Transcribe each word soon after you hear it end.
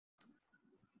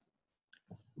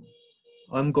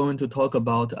I'm going to talk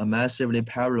about a massively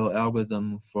parallel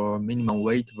algorithm for minimum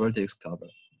weight vertex cover.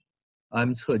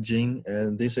 I'm Jing,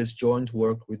 and this is joint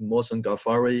work with Mohsen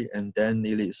Ghaffari and Daan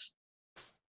Nilis.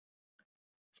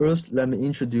 First, let me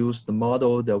introduce the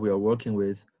model that we are working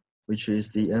with, which is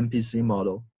the MPC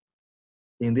model.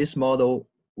 In this model,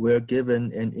 we're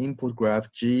given an input graph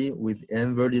G with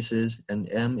n vertices and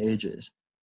m edges,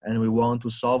 and we want to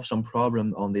solve some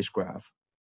problem on this graph.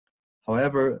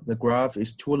 However, the graph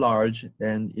is too large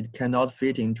and it cannot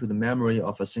fit into the memory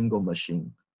of a single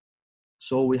machine.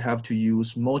 So we have to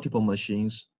use multiple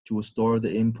machines to store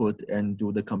the input and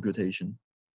do the computation.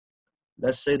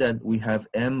 Let's say that we have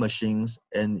m machines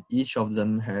and each of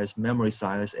them has memory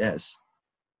size s.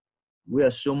 We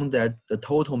assume that the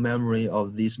total memory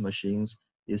of these machines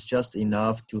is just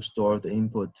enough to store the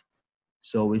input.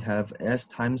 So we have s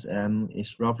times m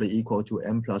is roughly equal to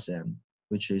m plus m,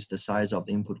 which is the size of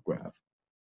the input graph.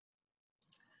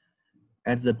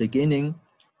 At the beginning,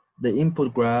 the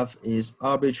input graph is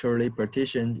arbitrarily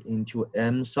partitioned into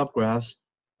m subgraphs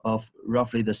of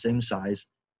roughly the same size,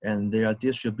 and they are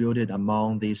distributed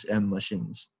among these m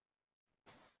machines.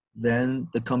 Then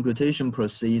the computation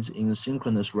proceeds in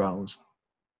synchronous rounds.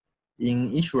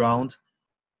 In each round,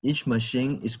 each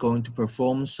machine is going to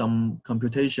perform some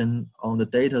computation on the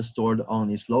data stored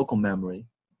on its local memory.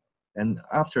 And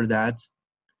after that,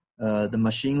 the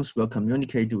machines will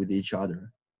communicate with each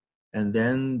other. And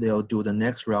then they'll do the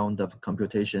next round of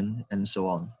computation and so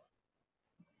on.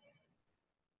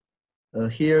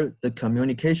 Here, the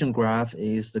communication graph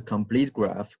is the complete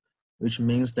graph, which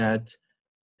means that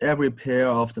every pair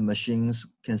of the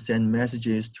machines can send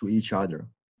messages to each other.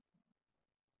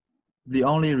 The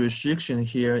only restriction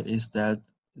here is that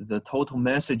the total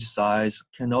message size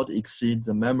cannot exceed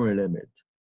the memory limit.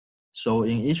 So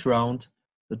in each round,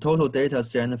 the total data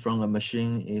sent from a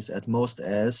machine is at most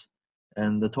S,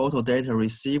 and the total data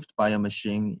received by a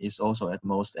machine is also at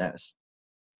most S.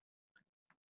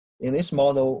 In this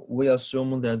model, we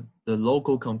assume that the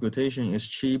local computation is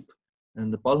cheap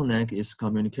and the bottleneck is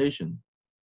communication.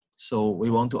 So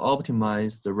we want to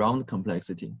optimize the round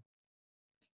complexity.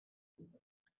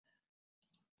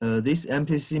 This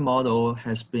MPC model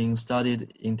has been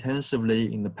studied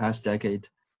intensively in the past decade,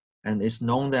 and it's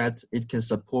known that it can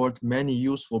support many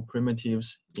useful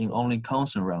primitives in only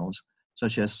constant rounds,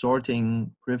 such as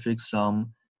sorting, prefix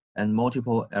sum, and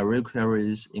multiple array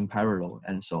queries in parallel,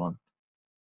 and so on.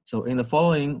 So in the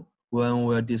following, when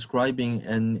we're describing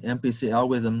an MPC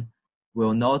algorithm,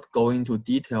 we'll not go into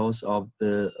details of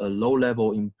the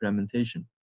low-level implementation.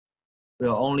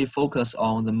 We'll only focus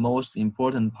on the most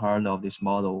important part of this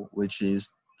model, which is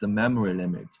the memory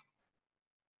limit.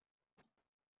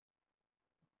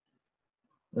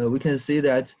 We can see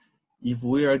that if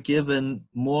we are given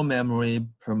more memory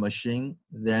per machine,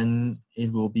 then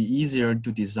it will be easier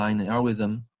to design an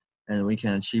algorithm and we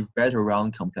can achieve better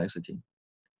round complexity.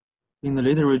 In the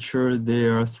literature,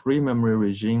 there are three memory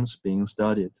regimes being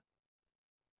studied.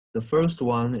 The first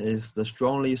one is the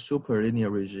strongly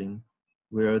superlinear regime,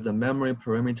 where the memory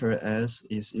parameter S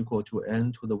is equal to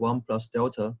n to the 1 plus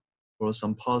delta for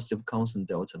some positive constant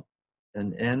delta,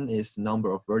 and n is the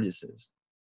number of vertices.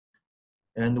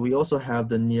 And we also have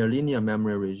the near linear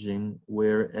memory regime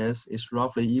where S is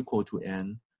roughly equal to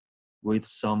n with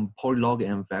some polylog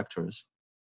n factors.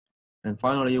 And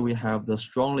finally, we have the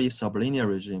strongly sublinear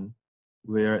regime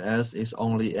where S is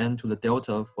only n to the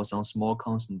delta for some small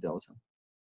constant delta.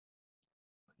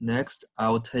 Next,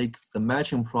 I'll take the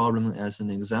matching problem as an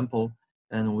example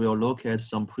and we'll look at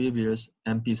some previous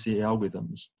MPC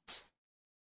algorithms.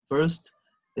 First,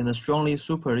 in the strongly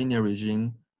superlinear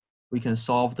regime, we can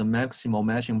solve the maximal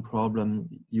matching problem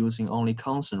using only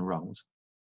constant rounds.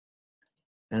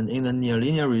 And in the near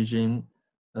linear regime,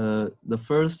 the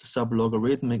first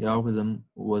sublogarithmic algorithm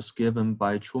was given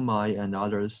by Chumai and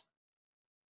others.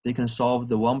 They can solve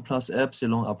the 1 plus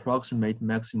epsilon approximate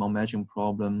maximal matching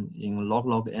problem in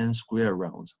log n square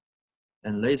rounds.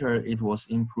 And later it was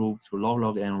improved to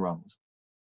log n rounds.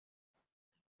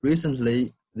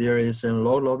 Recently, there is a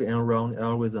log n round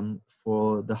algorithm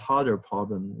for the harder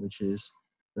problem, which is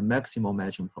the maximal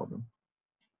matching problem.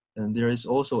 And there is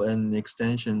also an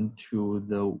extension to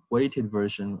the weighted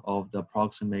version of the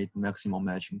approximate maximal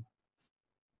matching.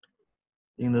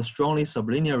 In the strongly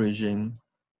sublinear regime,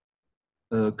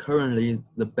 currently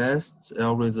the best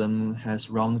algorithm has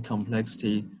round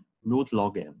complexity root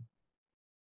log n.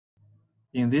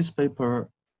 In this paper,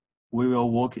 we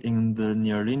will work in the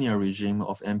near linear regime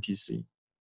of MPC,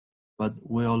 but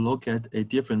we'll look at a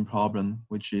different problem,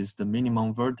 which is the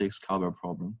minimum vertex cover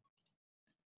problem.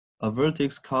 A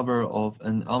vertex cover of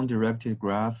an undirected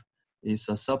graph is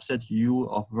a subset U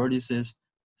of vertices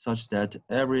such that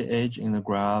every edge in the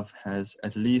graph has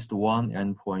at least one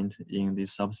endpoint in the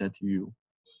subset U.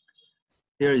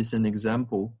 Here is an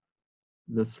example.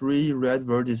 The three red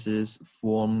vertices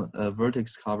form a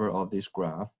vertex cover of this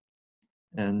graph,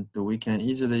 and we can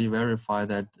easily verify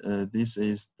that this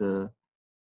is the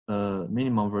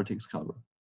minimum vertex cover.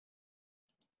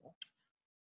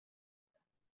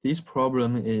 This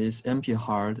problem is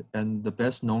NP-hard, and the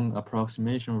best known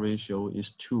approximation ratio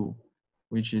is 2,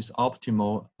 which is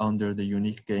optimal under the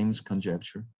unique games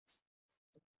conjecture.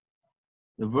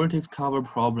 The vertex cover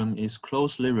problem is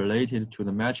closely related to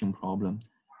the matching problem,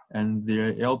 and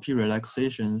their LP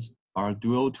relaxations are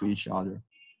dual to each other.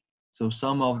 So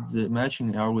some of the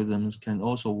matching algorithms can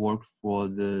also work for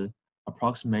the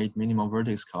approximate minimum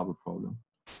vertex cover problem.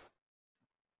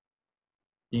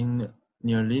 In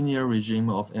near linear regime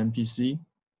of MPC,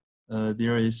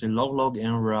 there is a log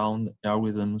n round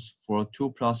algorithms for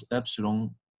 2 plus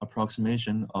epsilon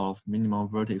approximation of minimum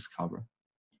vertex cover.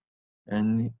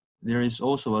 And there is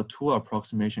also a 2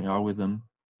 approximation algorithm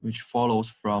which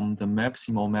follows from the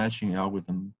maximal matching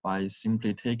algorithm by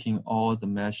simply taking all the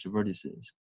matched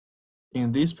vertices.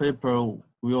 In this paper,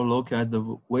 we will look at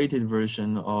the weighted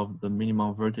version of the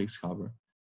minimum vertex cover.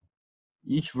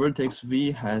 Each vertex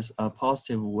V has a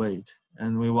positive weight,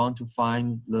 and we want to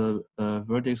find the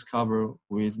vertex cover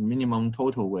with minimum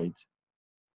total weight.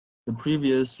 The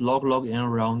previous log n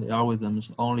round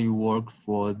algorithms only work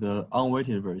for the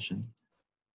unweighted version.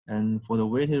 And for the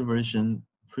weighted version,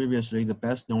 previously the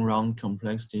best known round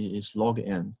complexity is log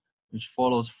n, which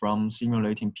follows from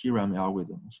simulating PRAM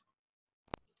algorithms.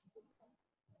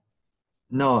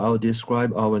 Now I'll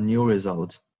describe our new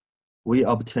result. We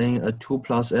obtain a 2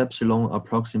 plus epsilon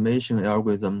approximation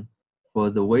algorithm for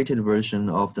the weighted version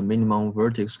of the minimum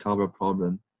vertex cover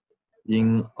problem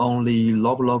in only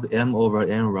log m over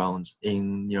n rounds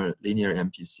in near linear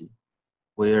MPC,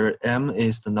 where m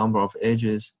is the number of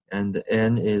edges and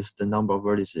n is the number of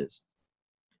vertices.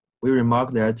 We remark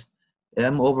that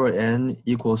m over n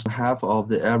equals half of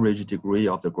the average degree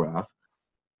of the graph,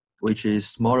 which is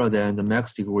smaller than the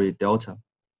max degree delta.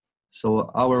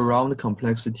 So our round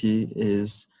complexity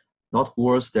is not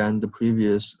worse than the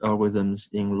previous algorithms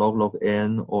in log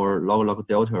n or log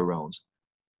delta rounds.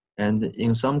 And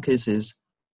in some cases,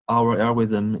 our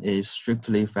algorithm is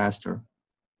strictly faster.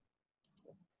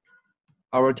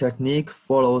 Our technique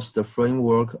follows the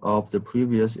framework of the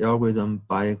previous algorithm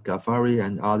by Ghaffari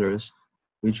and others,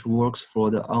 which works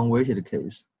for the unweighted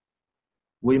case.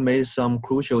 We made some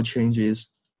crucial changes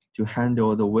to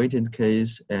handle the weighted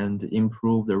case and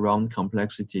improve the round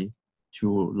complexity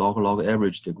to log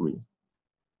average degree.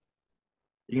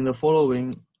 In the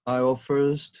following, I will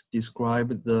first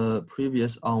describe the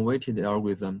previous unweighted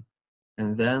algorithm,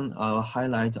 and then I'll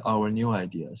highlight our new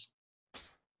ideas.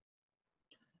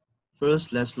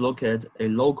 First, let's look at a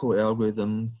local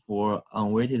algorithm for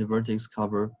unweighted vertex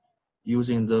cover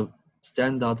using the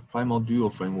standard primal dual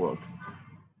framework.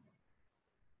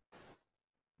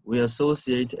 We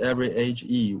associate every edge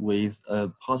E with a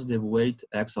positive weight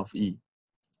x of E.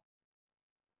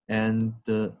 And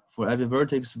for every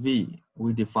vertex V,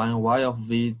 we define y of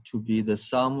V to be the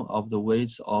sum of the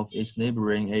weights of its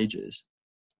neighboring edges.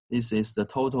 This is the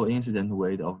total incident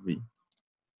weight of V.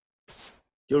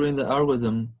 During the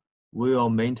algorithm, we will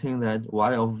maintain that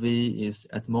y of V is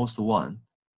at most 1,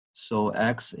 so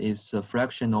x is a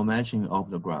fractional matching of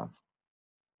the graph.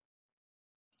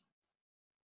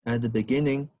 At the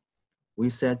beginning, we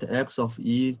set x of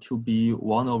E to be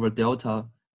 1 over delta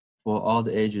for all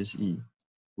the edges E,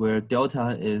 where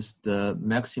delta is the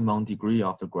maximum degree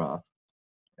of the graph.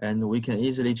 And we can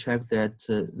easily check that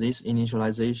this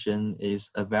initialization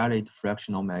is a valid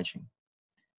fractional matching.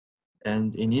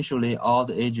 And initially, all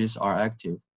the edges are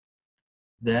active.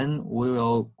 Then we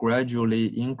will gradually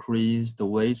increase the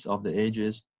weights of the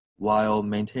edges while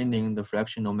maintaining the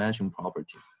fractional matching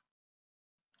property.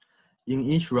 In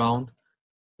each round,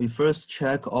 we first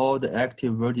check all the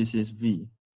active vertices V.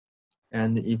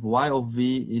 And if y of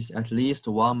V is at least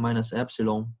 1 minus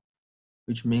epsilon,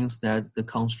 which means that the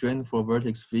constraint for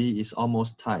vertex V is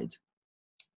almost tight,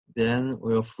 then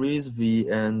we'll freeze V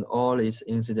and all its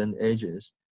incident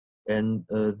edges, and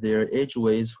their edge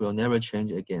weights will never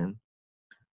change again.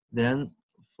 Then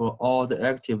for all the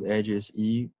active edges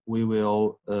E, we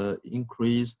will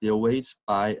increase their weights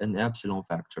by an epsilon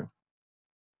factor.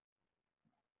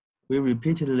 We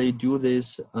repeatedly do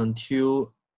this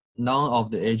until none of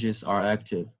the edges are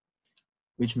active,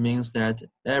 which means that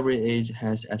every edge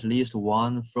has at least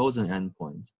one frozen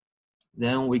endpoint.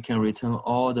 Then we can return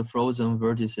all the frozen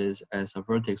vertices as a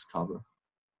vertex cover.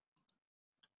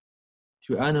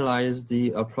 To analyze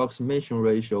the approximation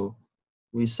ratio,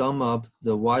 we sum up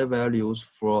the y values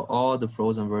for all the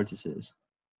frozen vertices.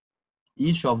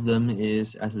 Each of them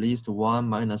is at least 1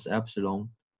 minus epsilon,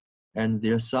 and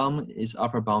their sum is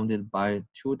upper bounded by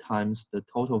 2 times the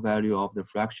total value of the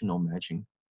fractional matching,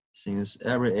 since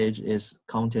every edge is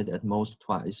counted at most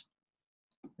twice.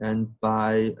 And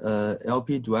by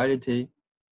LP duality,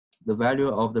 the value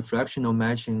of the fractional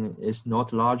matching is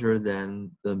not larger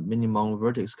than the minimum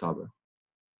vertex cover.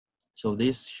 So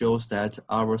this shows that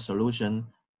our solution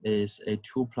is a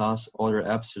 2 plus order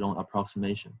epsilon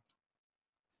approximation.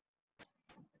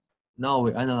 Now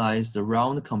we analyze the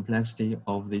round complexity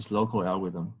of this local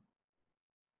algorithm.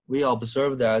 We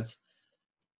observe that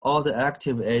all the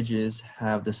active edges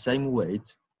have the same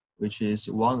weight, which is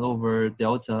 1 over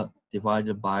delta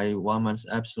divided by 1 minus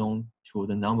epsilon to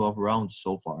the number of rounds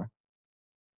so far.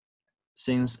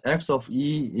 Since x of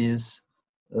e is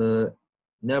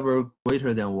never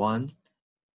greater than 1,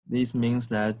 this means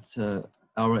that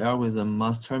our algorithm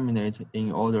must terminate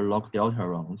in order log delta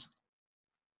rounds.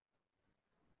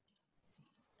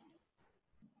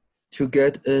 To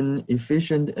get an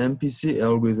efficient MPC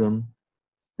algorithm,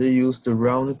 they use the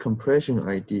round compression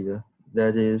idea,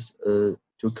 that is,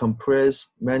 to compress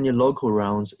many local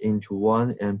rounds into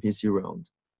one MPC round.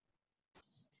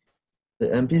 The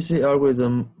MPC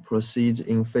algorithm proceeds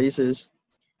in phases.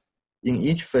 In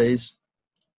each phase,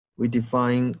 we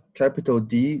define capital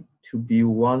D to be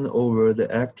 1 over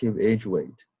the active edge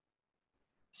weight.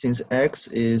 Since X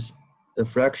is a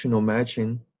fractional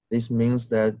matching, this means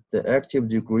that the active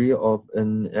degree of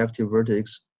an active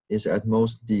vertex is at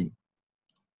most D.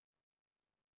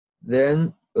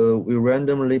 Then we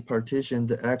randomly partition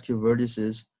the active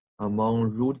vertices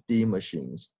among root D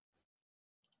machines.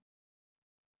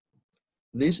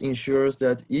 This ensures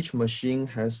that each machine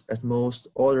has at most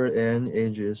order n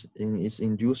edges in its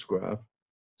induced graph,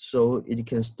 so it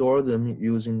can store them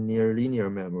using near linear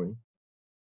memory.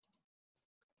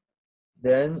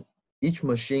 Then each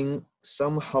machine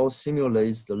somehow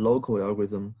simulates the local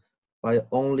algorithm by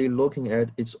only looking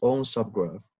at its own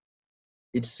subgraph.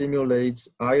 It simulates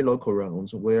I local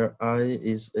rounds where I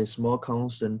is a small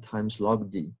constant times log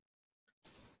D.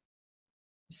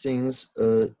 Since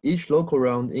each local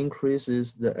round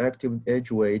increases the active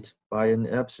edge weight by an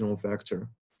epsilon factor,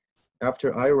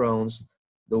 after I rounds,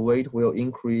 the weight will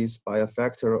increase by a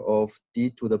factor of D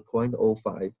to the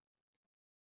 0.05.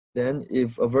 Then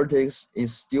if a vertex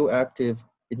is still active,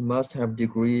 it must have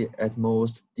degree at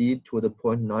most D to the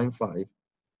 0.95.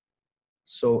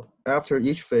 So after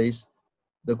each phase,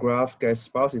 the graph gets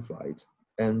sparsified,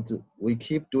 and we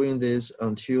keep doing this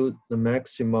until the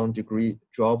maximum degree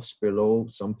drops below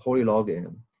some polylog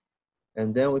n.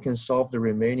 And then we can solve the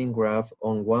remaining graph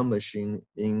on one machine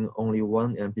in only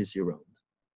one MPC round.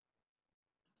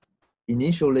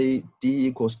 Initially, D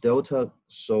equals delta,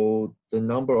 so the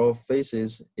number of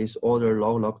phases is order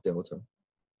log delta.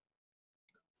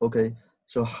 Okay,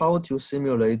 so how to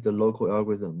simulate the local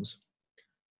algorithms?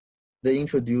 They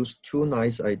introduce two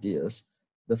nice ideas.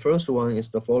 The first one is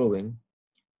the following.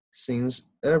 Since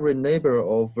every neighbor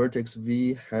of vertex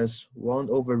V has 1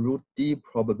 over root D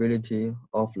probability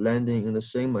of landing in the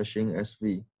same machine as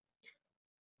V,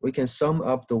 we can sum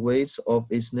up the weights of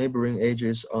its neighboring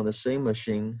edges on the same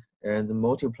machine and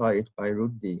multiply it by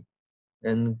root D,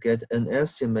 and get an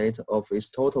estimate of its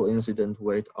total incident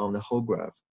weight on the whole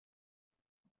graph.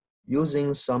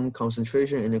 Using some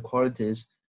concentration inequalities,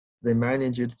 they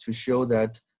managed to show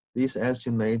that this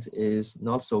estimate is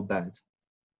not so bad.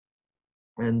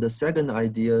 And the second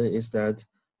idea is that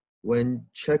when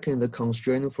checking the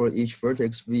constraint for each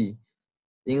vertex V,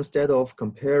 instead of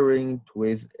comparing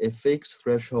with a fixed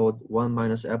threshold 1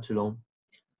 minus epsilon,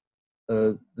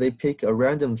 they pick a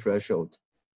random threshold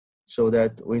so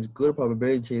that with good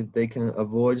probability, they can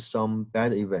avoid some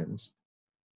bad events.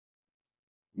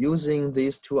 Using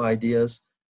these two ideas,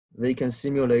 they can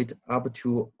simulate up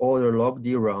to order log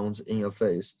D rounds in a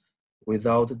phase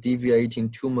without deviating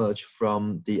too much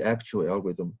from the actual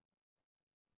algorithm.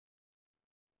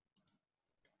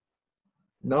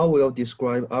 Now we'll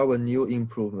describe our new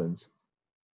improvements.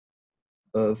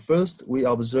 First, we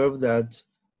observe that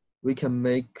we can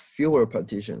make fewer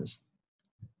partitions.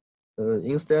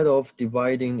 Instead of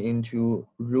dividing into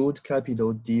root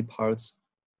capital D parts,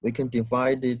 we can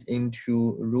divide it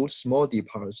into root small d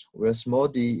parts, where small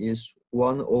d is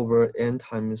 1 over n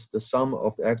times the sum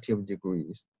of the active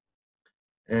degrees.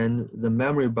 And the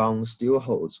memory bound still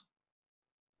holds.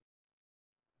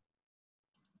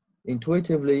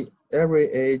 Intuitively, every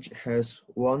edge has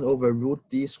 1 over root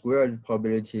d squared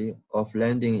probability of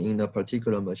landing in a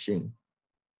particular machine.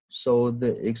 So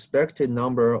the expected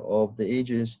number of the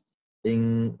edges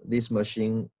in this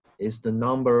machine is the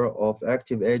number of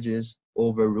active edges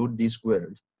over root d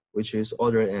squared, which is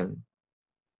order n.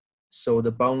 So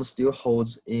the bound still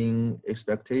holds in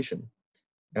expectation.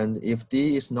 And if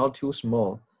d is not too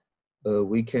small,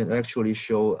 we can actually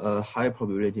show a high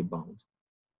probability bound.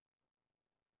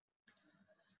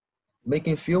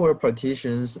 Making fewer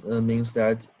partitions means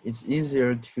that it's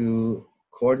easier to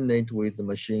coordinate with the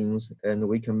machines and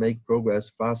we can make progress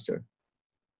faster.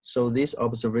 So this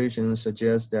observation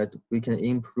suggests that we can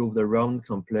improve the round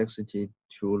complexity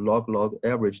to log-log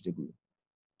average degree.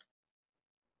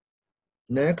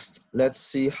 Next, let's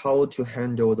see how to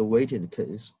handle the weighted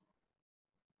case.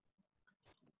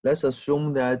 Let's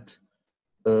assume that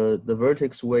the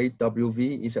vertex weight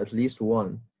WV is at least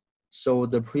 1. So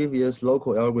the previous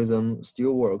local algorithm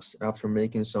still works after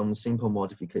making some simple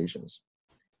modifications.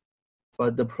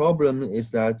 But the problem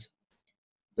is that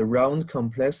the round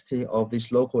complexity of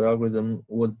this local algorithm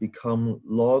would become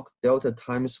log delta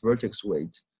times vertex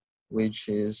weight, which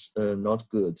is not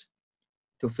good.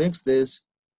 To fix this,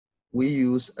 we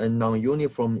use a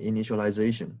non-uniform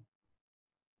initialization.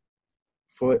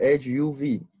 For edge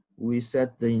UV, we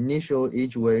set the initial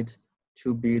edge weight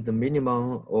to be the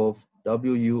minimum of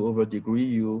WU over degree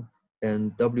U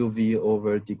and WV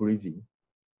over degree V.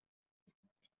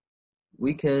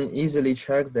 We can easily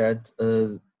check that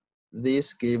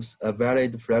this gives a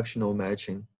valid fractional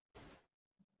matching.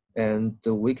 And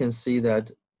we can see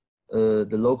that the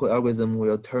local algorithm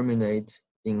will terminate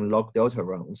in log delta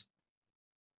rounds.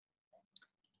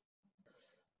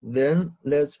 Then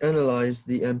let's analyze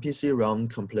the MPC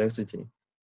round complexity.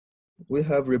 We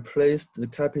have replaced the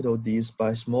capital D's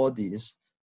by small d's,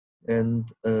 and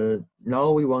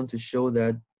now we want to show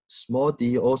that small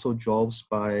d also drops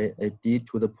by a d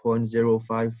to the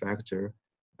 0.05 factor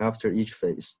after each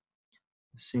phase.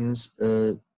 Since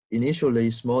initially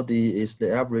small d is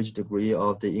the average degree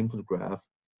of the input graph,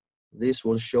 this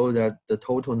will show that the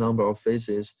total number of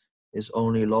phases is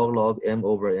only log m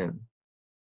over n.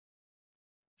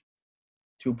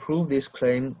 To prove this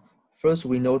claim, first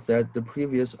we note that the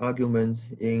previous argument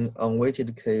in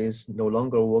unweighted case no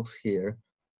longer works here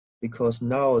because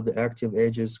now the active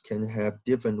edges can have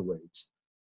different weights.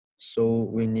 So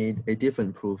we need a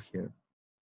different proof here.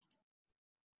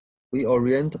 We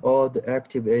orient all the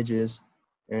active edges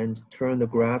and turn the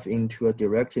graph into a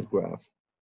directed graph.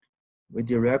 We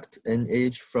direct an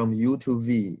edge from U to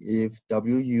V if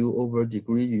WU over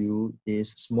degree U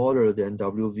is smaller than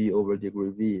WV over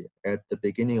degree V at the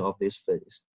beginning of this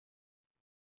phase.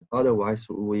 Otherwise,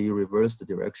 we reverse the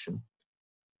direction.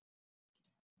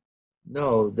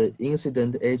 Now, the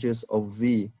incident edges of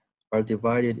V are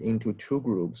divided into two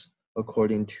groups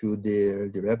according to their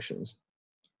directions.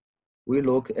 We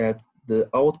look at the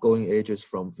outgoing edges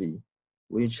from V,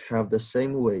 which have the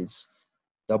same weights,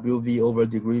 WV over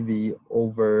degree V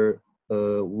over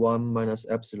 1 minus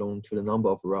epsilon to the number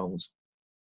of rounds.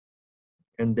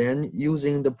 And then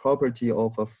using the property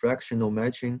of a fractional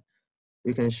matching,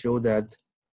 we can show that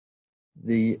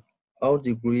the out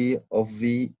degree of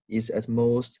V is at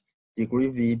most degree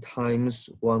V times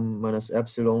 1 minus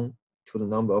epsilon to the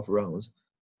number of rounds,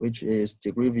 which is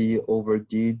degree V over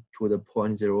D to the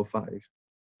 0.05.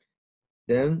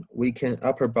 Then we can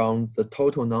upper bound the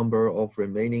total number of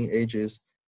remaining edges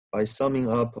by summing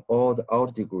up all the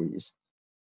out degrees.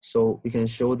 So we can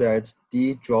show that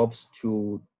D drops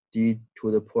to D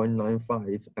to the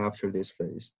 0.95 after this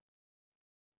phase.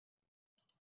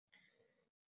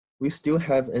 We still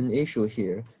have an issue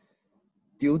here.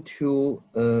 Due to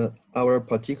our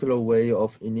particular way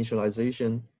of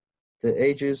initialization, the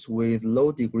edges with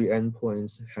low degree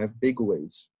endpoints have big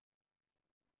weights.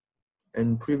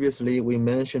 And previously we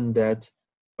mentioned that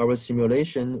our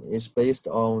simulation is based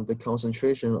on the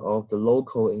concentration of the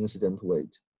local incident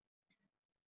weight.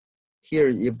 Here,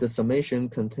 if the summation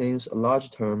contains a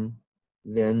large term,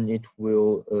 then it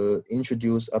will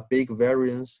introduce a big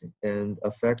variance and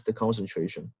affect the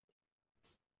concentration.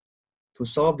 To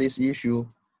solve this issue,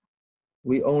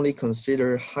 we only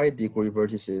consider high degree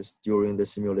vertices during the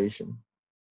simulation.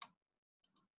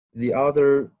 The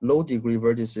other low degree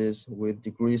vertices with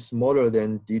degrees smaller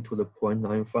than D to the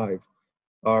 0.95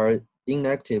 are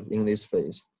inactive in this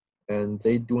phase, and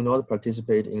they do not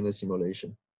participate in the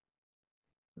simulation.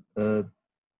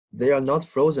 They are not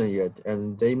frozen yet,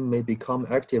 and they may become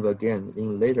active again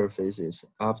in later phases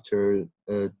after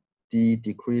D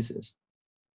decreases.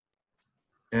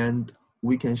 And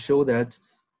we can show that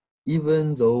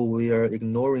even though we are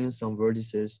ignoring some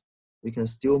vertices, we can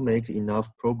still make enough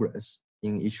progress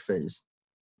in each phase.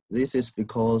 This is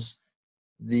because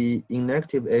the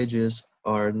inactive edges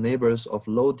are neighbors of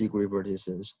low degree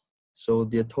vertices, So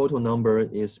the total number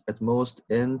is at most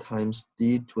n times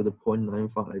d to the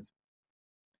 0.95.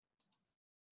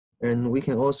 And we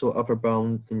can also upper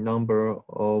bound the number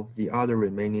of the other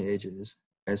remaining edges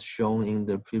as shown in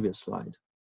the previous slide.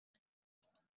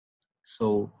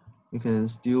 So we can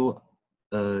still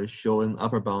show an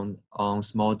upper bound on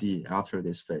small d after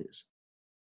this phase.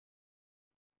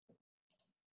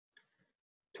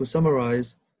 To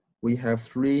summarize, we have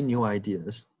three new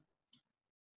ideas: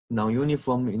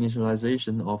 non-uniform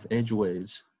initialization of edge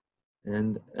weights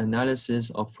and analysis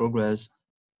of progress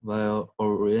while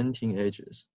orienting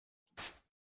edges,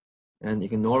 and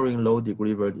ignoring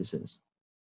low-degree vertices.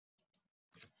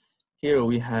 Here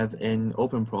we have an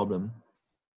open problem.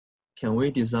 Can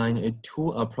we design a two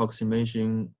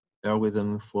approximation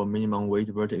algorithm for minimum weight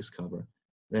vertex cover?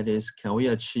 That is, can we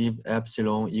achieve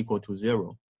epsilon equal to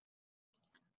 0?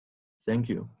 Thank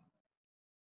you.